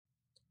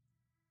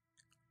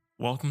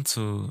Welcome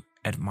to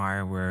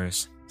Admire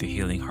Where's the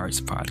Healing Hearts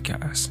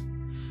podcast.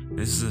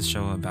 This is a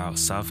show about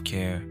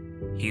self-care,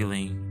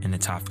 healing, and the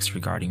topics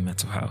regarding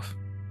mental health.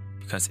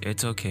 Because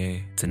it's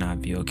okay to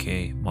not be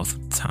okay most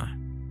of the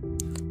time.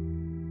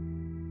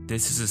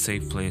 This is a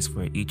safe place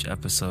where each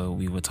episode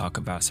we will talk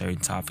about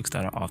certain topics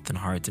that are often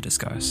hard to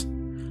discuss,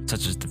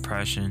 such as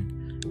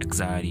depression,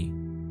 anxiety,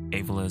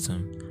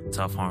 ableism,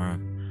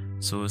 self-harm,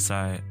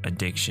 suicide,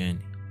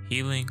 addiction,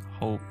 healing,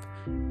 hope,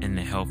 and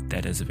the help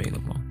that is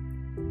available.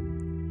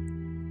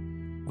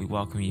 We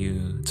welcome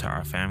you to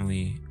our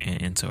family and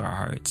into our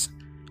hearts.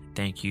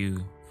 Thank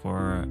you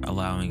for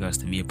allowing us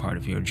to be a part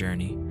of your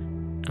journey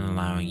and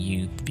allowing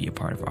you to be a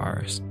part of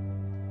ours.